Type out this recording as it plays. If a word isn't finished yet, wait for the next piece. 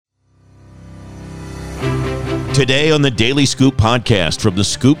Today on the Daily Scoop podcast from the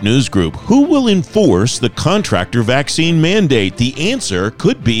Scoop News Group, who will enforce the contractor vaccine mandate? The answer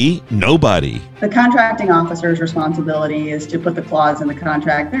could be nobody. The contracting officer's responsibility is to put the clause in the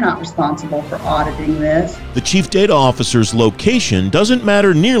contract. They're not responsible for auditing this. The chief data officer's location doesn't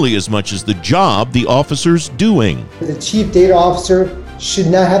matter nearly as much as the job the officer's doing. The chief data officer should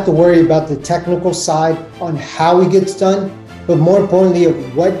not have to worry about the technical side on how it gets done, but more importantly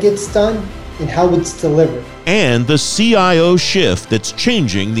of what gets done and how it's delivered. And the CIO shift that's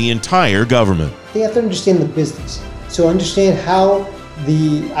changing the entire government. They have to understand the business. So understand how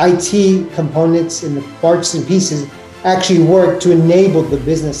the IT components and the parts and pieces actually work to enable the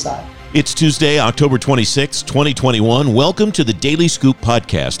business side. It's Tuesday, October 26, 2021. Welcome to the Daily Scoop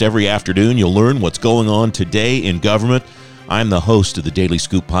podcast. Every afternoon, you'll learn what's going on today in government. I'm the host of the Daily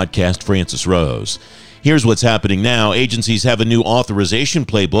Scoop podcast, Francis Rose. Here's what's happening now. Agencies have a new authorization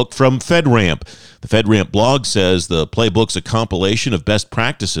playbook from FedRAMP. The FedRAMP blog says the playbook's a compilation of best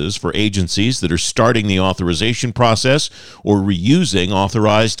practices for agencies that are starting the authorization process or reusing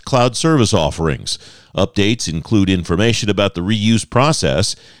authorized cloud service offerings. Updates include information about the reuse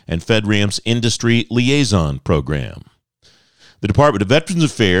process and FedRAMP's industry liaison program. The Department of Veterans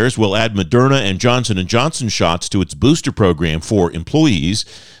Affairs will add Moderna and Johnson & Johnson shots to its booster program for employees.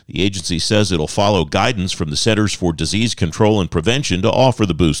 The agency says it'll follow guidance from the Centers for Disease Control and Prevention to offer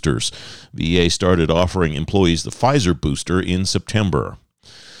the boosters. VA started offering employees the Pfizer booster in September.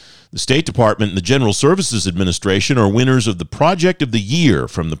 The State Department and the General Services Administration are winners of the Project of the Year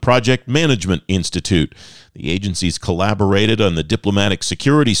from the Project Management Institute. The agencies collaborated on the Diplomatic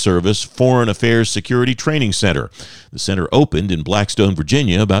Security Service Foreign Affairs Security Training Center. The center opened in Blackstone,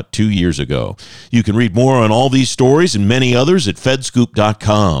 Virginia about 2 years ago. You can read more on all these stories and many others at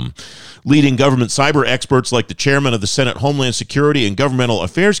fedscoop.com. Leading government cyber experts like the chairman of the Senate Homeland Security and Governmental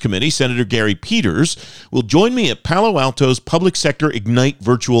Affairs Committee, Senator Gary Peters, will join me at Palo Alto's Public Sector Ignite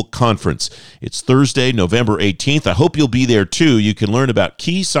virtual conference. It's Thursday, November 18th. I hope you'll be there too. You can learn about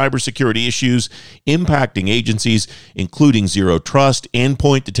key cybersecurity issues impacting agencies, including zero trust,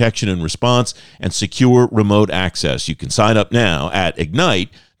 endpoint detection and response, and secure remote access. You can sign up now at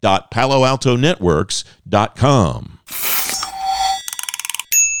ignite.paloaltonetworks.com.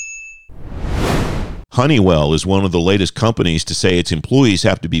 Honeywell is one of the latest companies to say its employees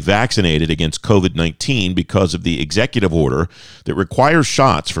have to be vaccinated against COVID-19 because of the executive order that requires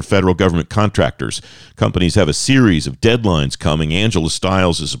shots for federal government contractors. Companies have a series of deadlines coming. Angela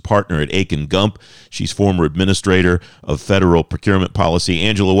Stiles is a partner at Aiken Gump. She's former administrator of federal procurement policy.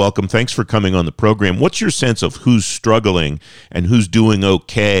 Angela, welcome. Thanks for coming on the program. What's your sense of who's struggling and who's doing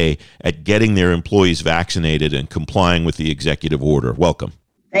okay at getting their employees vaccinated and complying with the executive order? Welcome.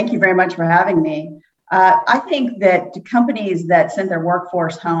 Thank you very much for having me. I think that companies that send their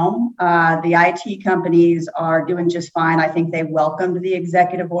workforce home, the IT companies are doing just fine. I think they welcomed the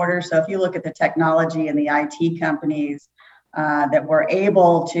executive order. So if you look at the technology and the IT companies that were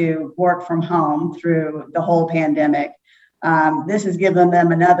able to work from home through the whole pandemic, this has given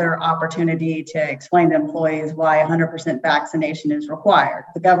them another opportunity to explain to employees why 100% vaccination is required.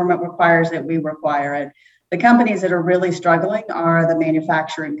 The government requires it, we require it. The companies that are really struggling are the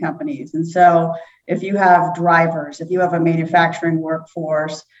manufacturing companies. And so if you have drivers, if you have a manufacturing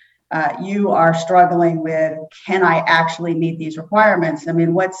workforce, you are struggling with, can I actually meet these requirements? I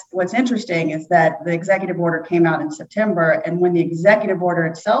mean, what's interesting is that the executive order came out in September, and when the executive order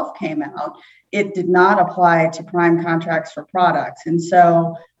itself came out, it did not apply to prime contracts for products. And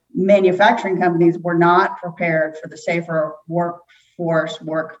so manufacturing companies were not prepared for the safer workforce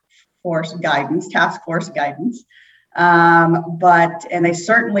guidance, task force guidance. And they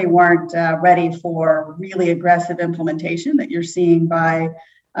certainly weren't ready for really aggressive implementation that you're seeing by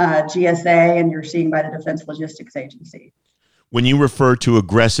GSA and you're seeing by the Defense Logistics Agency. When you refer to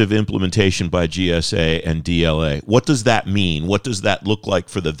aggressive implementation by GSA and DLA, what does that mean? What does that look like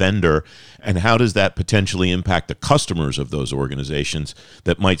for the vendor? And how does that potentially impact the customers of those organizations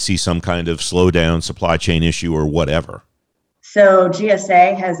that might see some kind of slowdown, supply chain issue, or whatever? So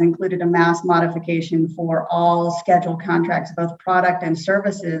GSA has included a mass modification for all scheduled contracts, both product and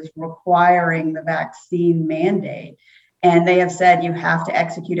services, requiring the vaccine mandate. And they have said you have to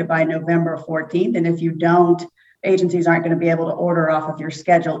execute it by November 14th. And if you don't, agencies aren't going to be able to order off of your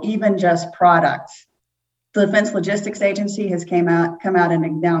schedule, even just products. The Defense Logistics Agency has come out and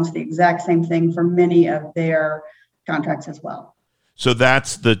announced the exact same thing for many of their contracts as well. So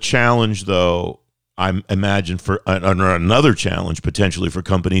that's the challenge, though, I imagine, for another challenge potentially for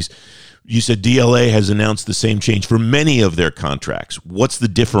companies. You said DLA has announced the same change for many of their contracts. What's the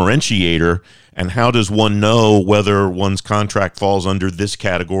differentiator, and how does one know whether one's contract falls under this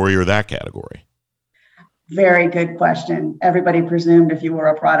category or that category? Very good question. Everybody presumed if you were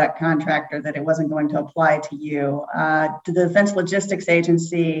a product contractor that it wasn't going to apply to you. The Defense Logistics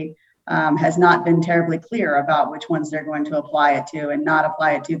Agency has not been terribly clear about which ones they're going to apply it to and not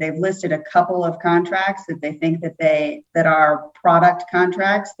apply it to. They've listed a couple of contracts that they think that are product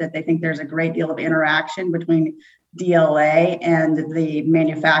contracts, that they think there's a great deal of interaction between DLA and the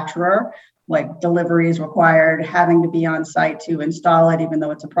manufacturer, like deliveries required, having to be on site to install it, even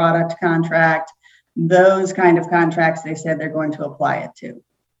though it's a product contract. Those kind of contracts, they said they're going to apply it to.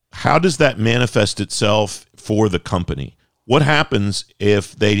 How does that manifest itself for the company? What happens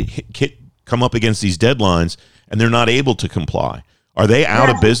if they come up against these deadlines and they're not able to comply? Are they out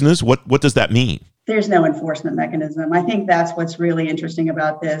of business? What does that mean? There's no enforcement mechanism. I think that's what's really interesting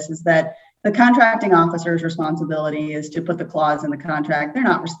about this, is that the contracting officer's responsibility is to put the clause in the contract. They're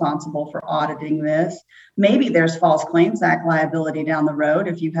not responsible for auditing this. Maybe there's False Claims Act liability down the road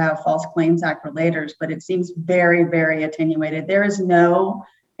if you have False Claims Act relators, but it seems very, very attenuated. There is no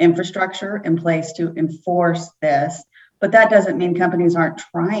infrastructure in place to enforce this, but that doesn't mean companies aren't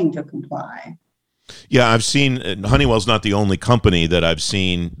trying to comply. Yeah, I've seen Honeywell's not the only company that I've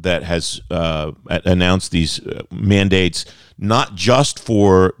seen that has announced these mandates, not just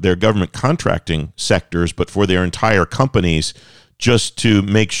for their government contracting sectors, but for their entire companies, just to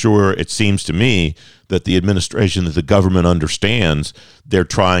make sure, it seems to me, that the administration, that the government understands they're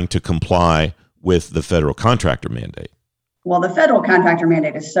trying to comply with the federal contractor mandate. Well, the federal contractor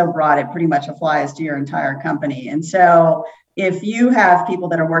mandate is so broad, it pretty much applies to your entire company. And so if you have people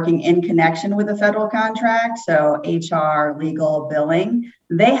that are working in connection with a federal contract, so HR, legal, billing,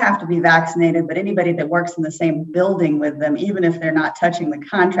 they have to be vaccinated, but anybody that works in the same building with them, even if they're not touching the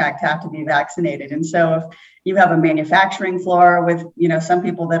contract, have to be vaccinated. And so if you have a manufacturing floor with, some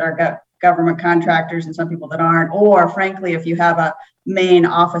people that are government contractors and some people that aren't, or frankly, if you have a main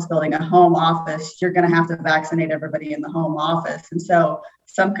office building, a home office, you're going to have to vaccinate everybody in the home office. And so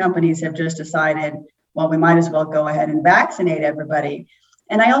some companies have just decided, well, we might as well go ahead and vaccinate everybody.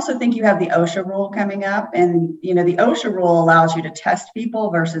 And I also think you have the OSHA rule coming up. And, the OSHA rule allows you to test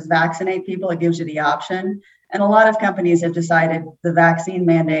people versus vaccinate people. It gives you the option. And a lot of companies have decided the vaccine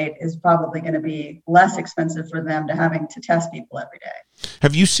mandate is probably going to be less expensive for them to having to test people every day.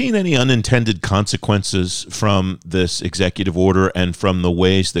 Have you seen any unintended consequences from this executive order and from the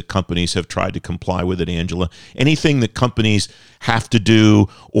ways that companies have tried to comply with it, Angela? Anything that companies have to do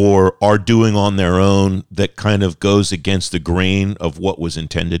or are doing on their own that kind of goes against the grain of what was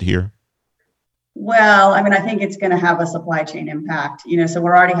intended here? Well, I think it's going to have a supply chain impact. So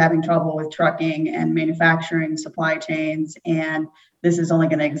we're already having trouble with trucking and manufacturing supply chains, and this is only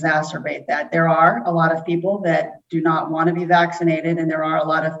going to exacerbate that. There are a lot of people that do not want to be vaccinated, and there are a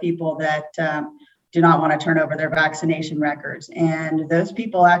lot of people that do not want to turn over their vaccination records. And those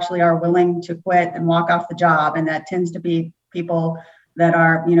people actually are willing to quit and walk off the job, and that tends to be people that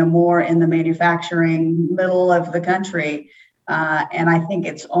are, more in the manufacturing middle of the country. And I think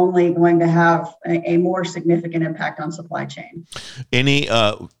it's only going to have a more significant impact on supply chain.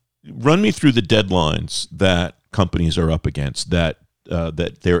 Run me through the deadlines that companies are up against that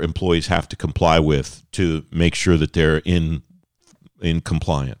their employees have to comply with to make sure that they're in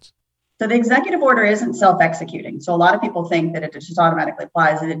compliance. So the executive order isn't self-executing. So a lot of people think that it just automatically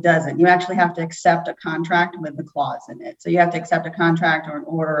applies, and it doesn't. You actually have to accept a contract with the clause in it. So you have to accept a contract or an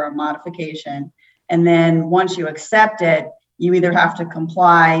order or a modification. And then once you accept it, you either have to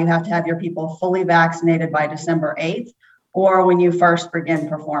comply, you have to have your people fully vaccinated by December 8th, or when you first begin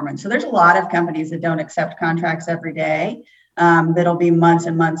performance. So there's a lot of companies that don't accept contracts every day. That'll be months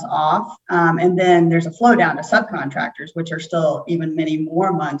and months off. And then there's a flow down to subcontractors, which are still even many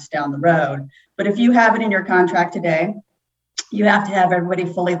more months down the road. But if you have it in your contract today, you have to have everybody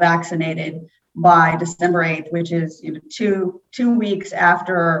fully vaccinated by December 8th, which is two weeks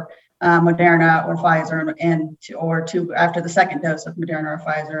after Moderna or Pfizer, after the second dose of Moderna or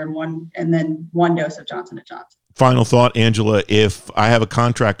Pfizer, and then one dose of Johnson & Johnson. Final thought, Angela, if I have a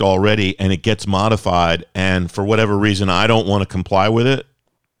contract already and it gets modified and for whatever reason I don't want to comply with it,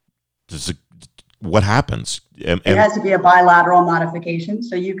 what happens? It has to be a bilateral modification,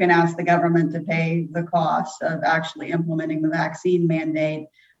 so you can ask the government to pay the cost of actually implementing the vaccine mandate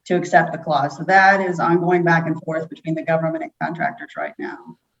to accept the clause. So that is ongoing back and forth between the government and contractors right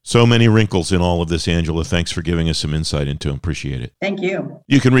now. So many wrinkles in all of this, Angela. Thanks for giving us some insight into them. Appreciate it. Thank you.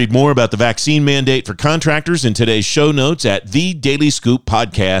 You can read more about the vaccine mandate for contractors in today's show notes at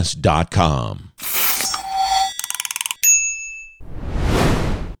thedailyscooppodcast.com.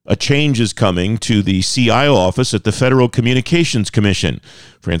 A change is coming to the CIO office at the Federal Communications Commission.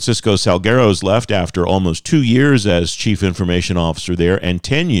 Francisco Salguero's left after almost 2 years as Chief Information Officer there and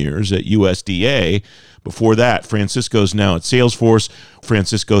 10 years at USDA. Before that, Francisco's now at Salesforce.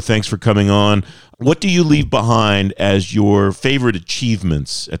 Francisco, thanks for coming on. What do you leave behind as your favorite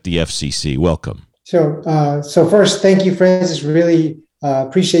achievements at the FCC? Welcome. Sure. So first, thank you, Francis. Really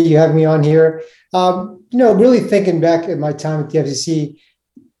appreciate you having me on here. Really thinking back at my time at the FCC,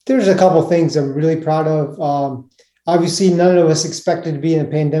 there's a couple things I'm really proud of. Obviously, none of us expected to be in a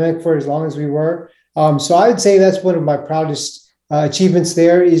pandemic for as long as we were. So I would say that's one of my proudest achievements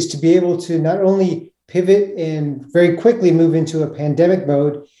there, is to be able to not only pivot and very quickly move into a pandemic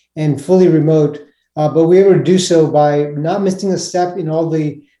mode and fully remote, but we were able to do so by not missing a step in all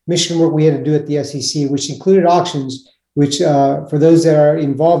the mission work we had to do at the FCC, which included auctions, which for those that are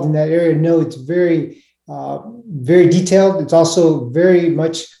involved in that area know it's very detailed. It's also very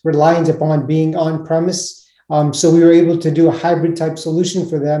much reliant upon being on premise. So we were able to do a hybrid type solution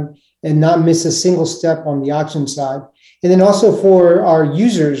for them and not miss a single step on the auction side. And then also for our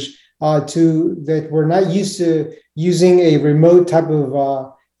users that were not used to using a remote type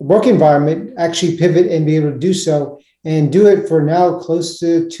of work environment, actually pivot and be able to do so and do it for now close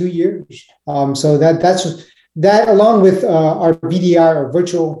to 2 years. So that's along with our VDI, or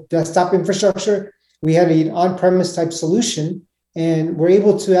virtual desktop infrastructure. We had an on-premise type solution, and we're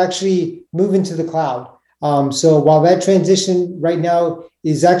able to actually move into the cloud. So while that transition right now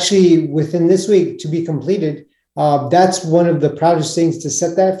is actually within this week to be completed, that's one of the proudest things, to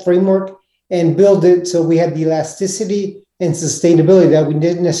set that framework and build it so we had the elasticity and sustainability that we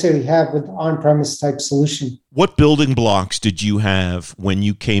didn't necessarily have with on-premise type solution. What building blocks did you have when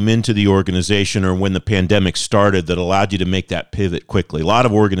you came into the organization or when the pandemic started that allowed you to make that pivot quickly? A lot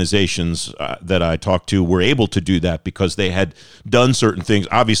of organizations that I talked to were able to do that because they had done certain things,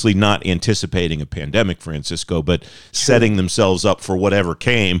 obviously not anticipating a pandemic, Francisco, but setting themselves up for whatever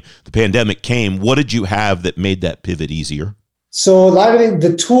came. The pandemic came. What did you have that made that pivot easier? So a lot of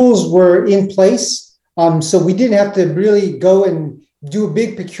the tools were in place. So we didn't have to really go and do a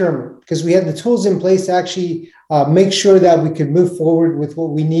big procurement because we had the tools in place to actually make sure that we could move forward with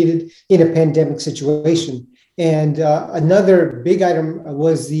what we needed in a pandemic situation. And another big item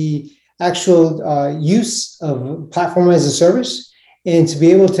was the actual use of platform as a service, and to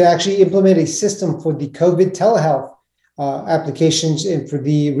be able to actually implement a system for the COVID telehealth applications and for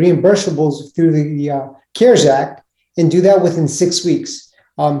the reimbursables through the CARES Act, and do that within 6 weeks.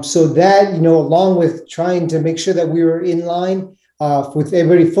 So that, along with trying to make sure that we were in line with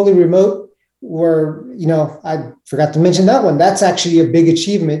everybody fully remote, I forgot to mention that one. That's actually a big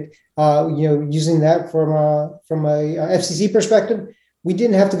achievement, using that from a FCC perspective. We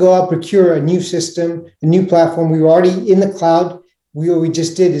didn't have to go out procure a new system, a new platform. We were already in the cloud. What we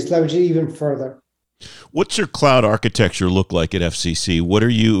just did is leverage it even further. What's your cloud architecture look like at FCC?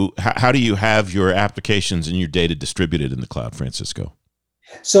 How do you have your applications and your data distributed in the cloud, Francisco?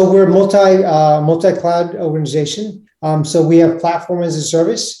 So we're a multi-cloud organization. So we have platform as a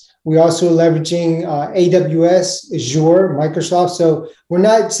service. We're also leveraging AWS, Azure, Microsoft. So we're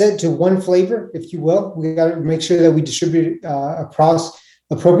not set to one flavor, if you will. We got to make sure that we distribute it across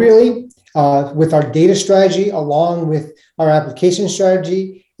appropriately with our data strategy, along with our application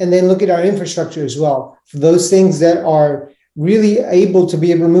strategy, and then look at our infrastructure as well. For those things that are really able to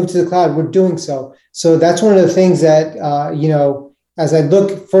be able to move to the cloud, we're doing so. So that's one of the things that, as I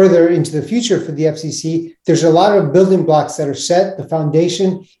look further into the future for the FCC, there's a lot of building blocks that are set. The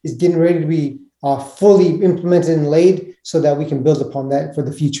foundation is getting ready to be fully implemented and laid so that we can build upon that for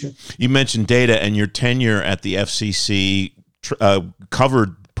the future. You mentioned data, and your tenure at the FCC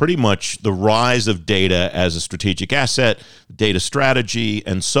covered pretty much the rise of data as a strategic asset, data strategy,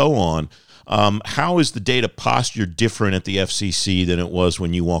 and so on. How is the data posture different at the FCC than it was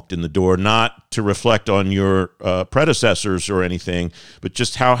when you walked in the door? Not to reflect on your predecessors or anything, but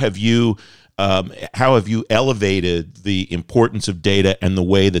just how have you elevated the importance of data and the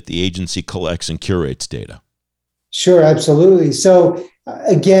way that the agency collects and curates data? Sure, absolutely. So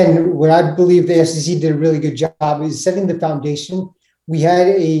again, what I believe the FCC did a really good job is setting the foundation. We had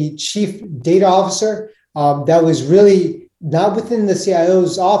a chief data officer that was really not within the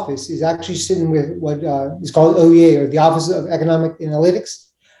CIO's office, is actually sitting with what is called OEA, or the Office of Economic Analytics.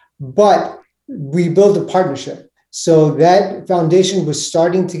 But we built a partnership. So that foundation was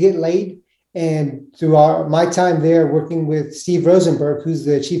starting to get laid. And through my time there working with Steve Rosenberg, who's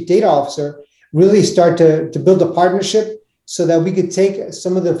the chief data officer, really start to build a partnership so that we could take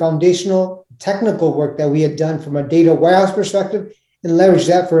some of the foundational technical work that we had done from a data warehouse perspective and leverage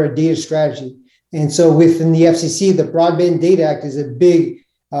that for a data strategy. And so within the FCC, the Broadband Data Act is a big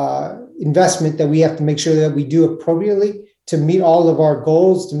investment that we have to make sure that we do appropriately to meet all of our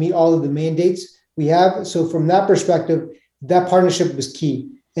goals, to meet all of the mandates we have. So from that perspective, that partnership was key.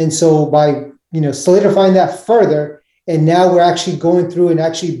 And so by solidifying that further, and now we're actually going through and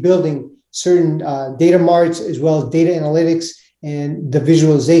actually building certain data marts as well as data analytics and the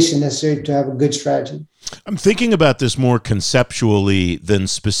visualization necessary to have a good strategy. I'm thinking about this more conceptually than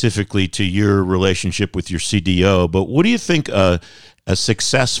specifically to your relationship with your CDO, but what do you think a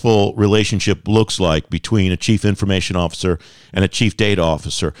successful relationship looks like between a chief information officer and a chief data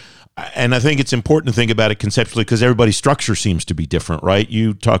officer? And I think it's important to think about it conceptually because everybody's structure seems to be different, right?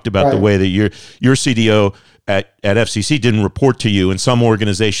 You talked about the way that your CDO at FCC didn't report to you. In some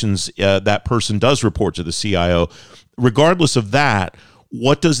organizations, that person does report to the CIO. Regardless of that,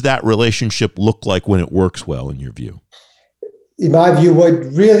 what does that relationship look like when it works well, in your view? In my view, what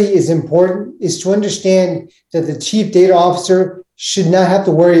really is important is to understand that the chief data officer should not have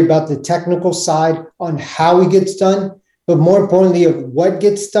to worry about the technical side on how it gets done, but more importantly of what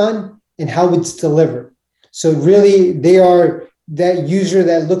gets done and how it's delivered. So really, they are that user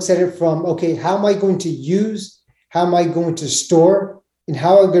that looks at it from, okay, how am I going to use, how am I going to store, and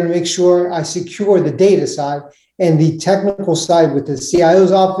how am I going to make sure I secure the data side. And the technical side with the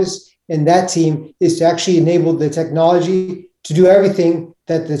CIO's office and that team is to actually enable the technology to do everything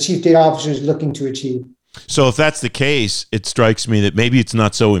that the chief data officer is looking to achieve. So if that's the case, it strikes me that maybe it's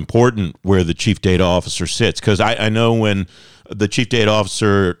not so important where the chief data officer sits, because I know when the chief data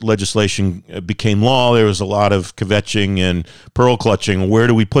officer legislation became law, there was a lot of kvetching and pearl clutching. Where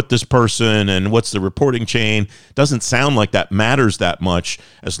do we put this person and what's the reporting chain? Doesn't sound like that matters that much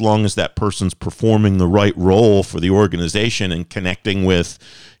as long as that person's performing the right role for the organization and connecting with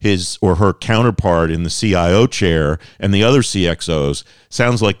his or her counterpart in the CIO chair and the other CXOs.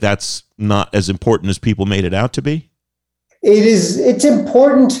 Sounds like that's not as important as people made it out to be. It's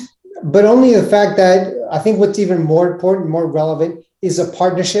important, but only the fact that I think what's even more important, more relevant is a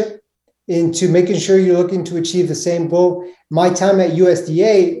partnership into making sure you're looking to achieve the same goal. My time at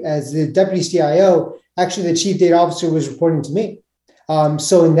USDA as the deputy CIO, actually the chief data officer was reporting to me.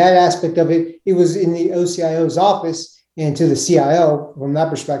 So in that aspect of it, it was in the OCIO's office and to the CIO from that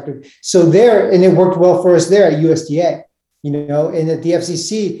perspective. So there, and it worked well for us there at USDA, and at the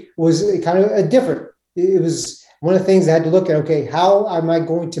FCC was kind of a different. It was one of the things I had to look at, okay, how am I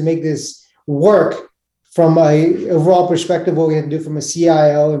going to make this work from a overall perspective, what we had to do from a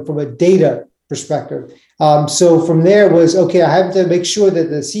CIO and from a data perspective. So from there was, okay, I have to make sure that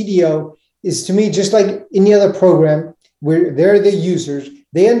the CDO is, to me, just like any other program where they're the users,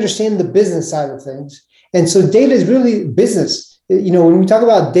 they understand the business side of things. And so data is really business. When we talk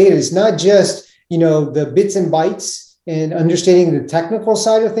about data, it's not just, the bits and bytes and understanding the technical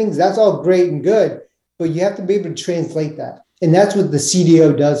side of things. That's all great and good, but you have to be able to translate that. And that's what the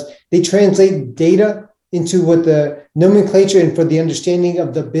CDO does. They translate data into what the nomenclature and for the understanding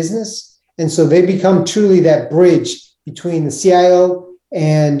of the business. And so they become truly that bridge between the CIO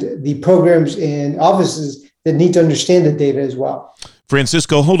and the programs and offices that need to understand the data as well.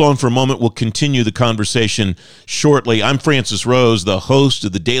 Francisco, hold on for a moment. We'll continue the conversation shortly. I'm Francis Rose, the host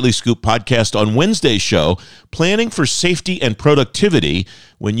of the Daily Scoop podcast. On Wednesday's show, planning for safety and productivity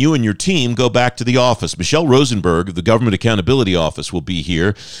when you and your team go back to the office. Michelle Rosenberg of the Government Accountability Office will be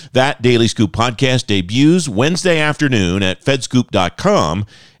here. That Daily Scoop podcast debuts Wednesday afternoon at fedscoop.com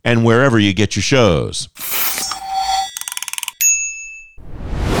and wherever you get your shows.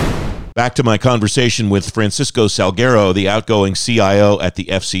 Back to my conversation with Francisco Salguero, the outgoing CIO at the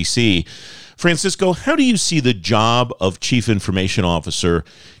FCC. Francisco, how do you see the job of Chief Information Officer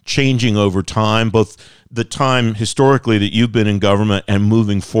changing over time, both the time historically that you've been in government and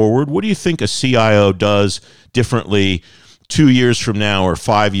moving forward? What do you think a CIO does differently 2 years from now or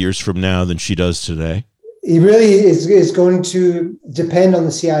 5 years from now than she does today? It really is going to depend on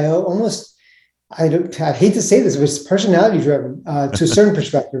the CIO. Almost, I hate to say this, but it's personality driven to a certain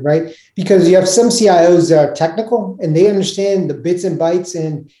perspective, right? Because you have some CIOs that are technical and they understand the bits and bytes,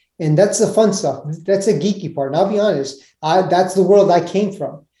 and that's the fun stuff. That's the geeky part. And I'll be honest, that's the world I came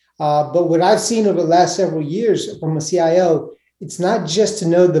from. But what I've seen over the last several years from a CIO, it's not just to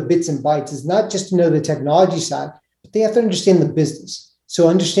know the bits and bytes. It's not just to know the technology side, but they have to understand the business. So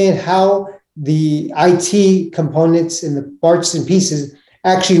understand how the IT components and the parts and pieces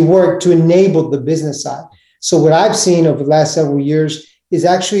actually work to enable the business side. So what I've seen over the last several years is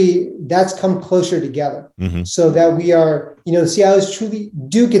actually that's come closer together so that we are, the CIOs truly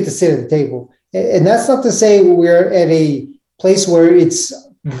do get to sit at the table. And that's not to say we're at a place where it's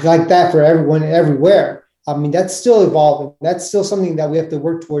like that for everyone everywhere. I mean, that's still evolving. That's still something that we have to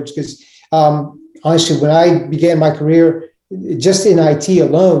work towards because honestly, when I began my career just in IT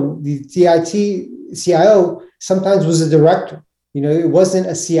alone, the IT CIO sometimes was a director. It wasn't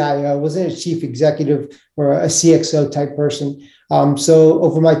a CIO, it wasn't a chief executive or a CXO type person. So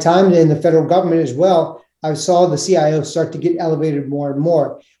over my time in the federal government as well, I saw the CIO start to get elevated more and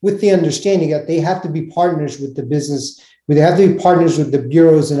more with the understanding that they have to be partners with the business, they have to be partners with the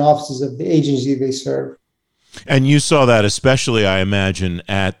bureaus and offices of the agency they serve. And you saw that especially, I imagine,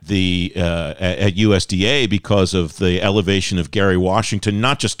 at the at USDA because of the elevation of Gary Washington,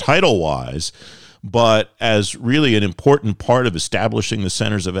 not just title-wise, but as really an important part of establishing the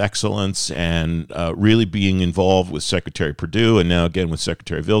centers of excellence and really being involved with Secretary Perdue and now again with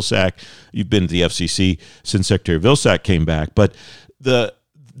Secretary Vilsack. You've been at the FCC since Secretary Vilsack came back, but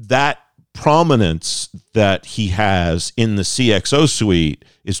that prominence that he has in the CXO suite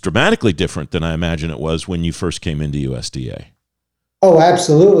is dramatically different than I imagine it was when you first came into USDA. Oh,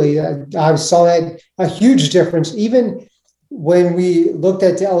 absolutely. I saw that a huge difference, even when we looked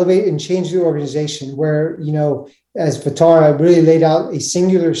at to elevate and change the organization where, as Vistara really laid out a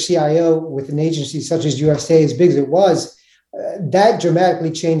singular CIO with an agency such as USDA, as big as it was, that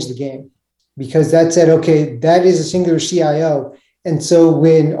dramatically changed the game because that said, okay, that is a singular CIO. And so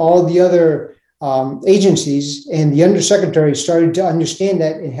when all the other agencies and the undersecretary started to understand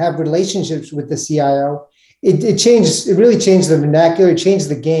that and have relationships with the CIO, it changed. It really changed the vernacular. It changed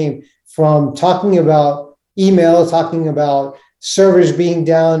the game from talking about email, talking about servers being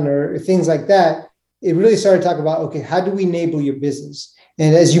down or things like that. It really started talking about, okay, how do we enable your business?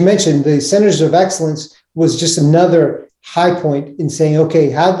 And as you mentioned, the centers of excellence was just another high point in saying, okay,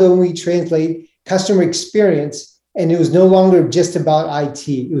 how do we translate customer experience? And it was no longer just about IT.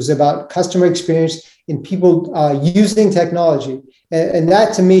 It was about customer experience and people using technology. And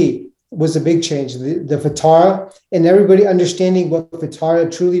that to me was a big change. The Vistara and everybody understanding what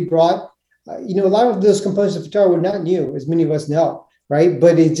Vistara truly brought. A lot of those components of Vistara were not new, as many of us know, right?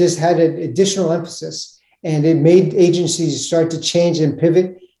 But it just had an additional emphasis and it made agencies start to change and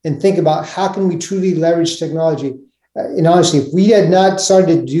pivot and think about how can we truly leverage technology. And honestly, if we had not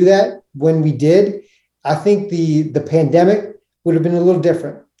started to do that when we did, I think the pandemic would have been a little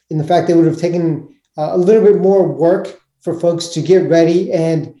different in the fact that it would have taken a little bit more work for folks to get ready.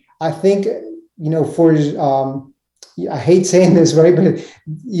 And I think, I hate saying this, right? But,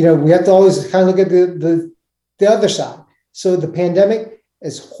 we have to always kind of look at the other side. So the pandemic,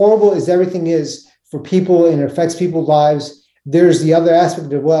 as horrible as everything is for people and it affects people's lives, there's the other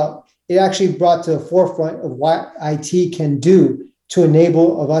aspect of, well, it actually brought to the forefront of what IT can do to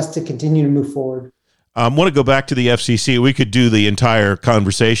enable of us to continue to move forward. I want to go back to the FCC. We could do the entire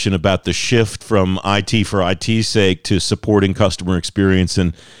conversation about the shift from IT for IT's sake to supporting customer experience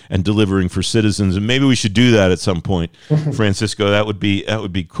and delivering for citizens. And maybe we should do that at some point, Francisco. That would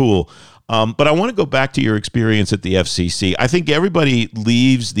be cool. But I want to go back to your experience at the FCC. I think everybody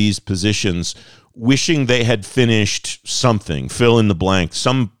leaves these positions wishing they had finished something, fill in the blank,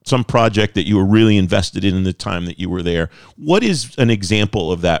 some project that you were really invested in the time that you were there. What is an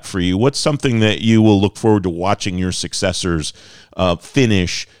example of that for you? What's something that you will look forward to watching your successors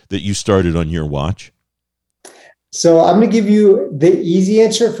finish that you started on your watch? So I'm going to give you the easy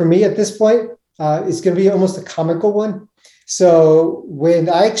answer for me at this point. It's going to be almost a comical one. So when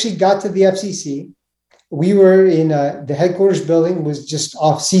I actually got to the FCC, we were in the headquarters building was just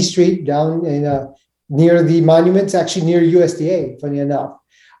off C Street down in near the monuments, actually near USDA, funny enough.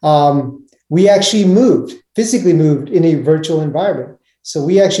 We actually physically moved in a virtual environment. So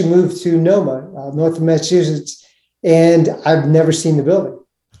we actually moved to NOMA, North of Massachusetts, and I've never seen the building.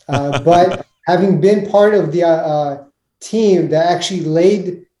 But having been part of the team that actually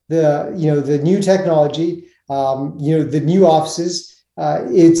laid the new technology, the new offices,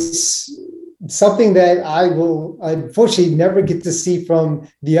 it's something that I will unfortunately never get to see from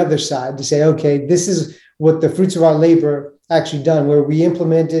the other side to say, okay, this is what the fruits of our labor actually done, where we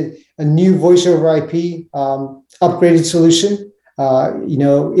implemented a new voice over IP upgraded solution,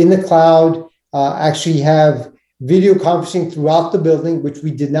 in the cloud, actually have video conferencing throughout the building, which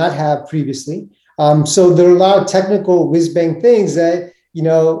we did not have previously. So there are a lot of technical whiz-bang things that,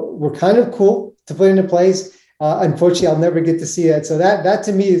 were kind of cool to put into place. Unfortunately, I'll never get to see that. So that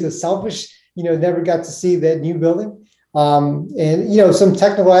to me is a selfish, never got to see that new building. And, some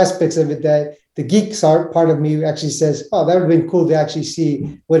technical aspects of it that the geeks part of me actually says, oh, that would have been cool to actually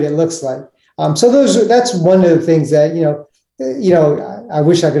see what it looks like. So that's one of the things that, I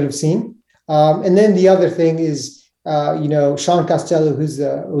wish I could have seen. And then the other thing is, Sean Costello,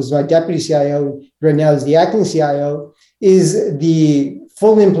 who's my deputy CIO, right now is the acting CIO, is the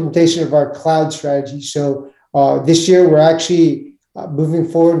full implementation of our cloud strategy. So this year we're actually moving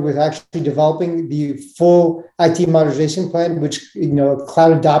forward with actually developing the full IT modernization plan, which,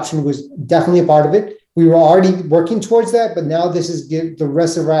 cloud adoption was definitely a part of it. We were already working towards that, but now this is the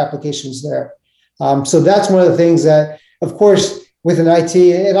rest of our applications there. So that's one of the things that, of course, with an IT,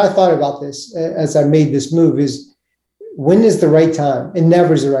 and I thought about this as I made this move, is when is the right time? It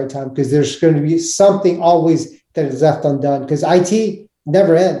never is the right time, because there's going to be something always that is left undone, because IT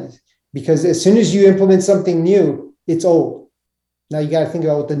never ends. Because as soon as you implement something new, it's old. Now you got to think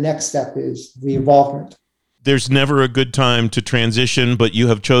about what the next step is, the involvement. There's never a good time to transition, but you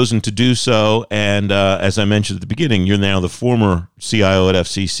have chosen to do so. And as I mentioned at the beginning, you're now the former CIO at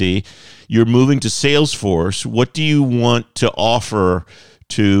FCC. You're moving to Salesforce. What do you want to offer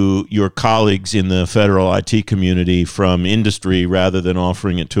to your colleagues in the federal IT community from industry, rather than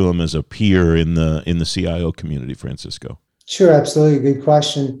offering it to them as a peer in the CIO community, Francisco? Sure, absolutely. Good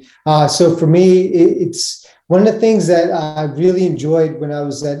question. So for me, it's one of the things that I really enjoyed when I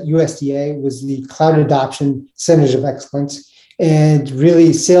was at USDA was the Cloud Adoption Centers of Excellence. And really,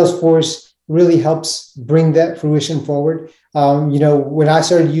 Salesforce really helps bring that fruition forward. When I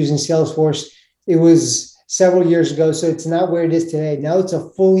started using Salesforce, it was several years ago, so it's not where it is today. Now it's a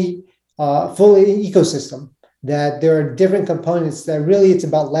fully ecosystem, that there are different components that really it's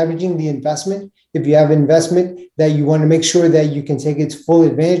about leveraging the investment. If you have investment that you want to make sure that you can take its full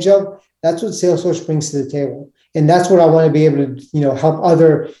advantage of, that's what Salesforce brings to the table. And that's what I want to be able to, help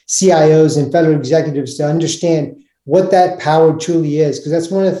other CIOs and federal executives to understand what that power truly is. Because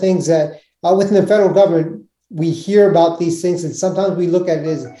that's one of the things that within the federal government, we hear about these things, and sometimes we look at it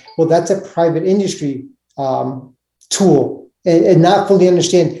as, well, that's a private industry tool, and not fully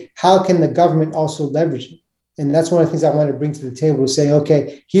understand how can the government also leverage it. And that's one of the things I want to bring to the table, is saying,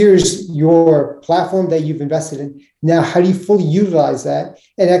 okay, here's your platform that you've invested in. Now, how do you fully utilize that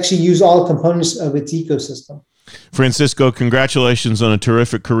and actually use all components of its ecosystem? Francisco, congratulations on a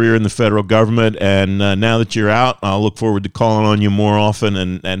terrific career in the federal government. And now that you're out, I'll look forward to calling on you more often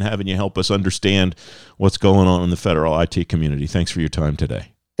and having you help us understand what's going on in the federal IT community. Thanks for your time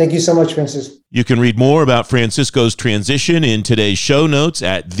today. Thank you so much, Francis. You can read more about Francisco's transition in today's show notes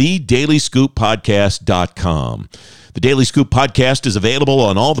at thedailyscooppodcast.com. The Daily Scoop podcast is available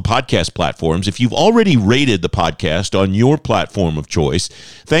on all the podcast platforms. If you've already rated the podcast on your platform of choice,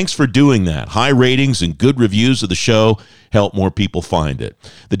 thanks for doing that. High ratings and good reviews of the show help more people find it.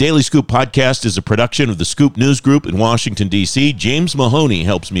 The Daily Scoop podcast is a production of the Scoop News Group in Washington, D.C. James Mahoney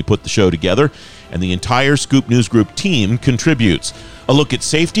helps me put the show together, and the entire Scoop News Group team contributes. A look at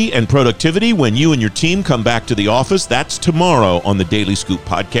safety and productivity when you and your team come back to the office, that's tomorrow on the Daily Scoop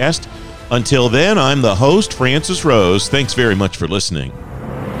podcast. Until then, I'm the host, Francis Rose. Thanks very much for listening.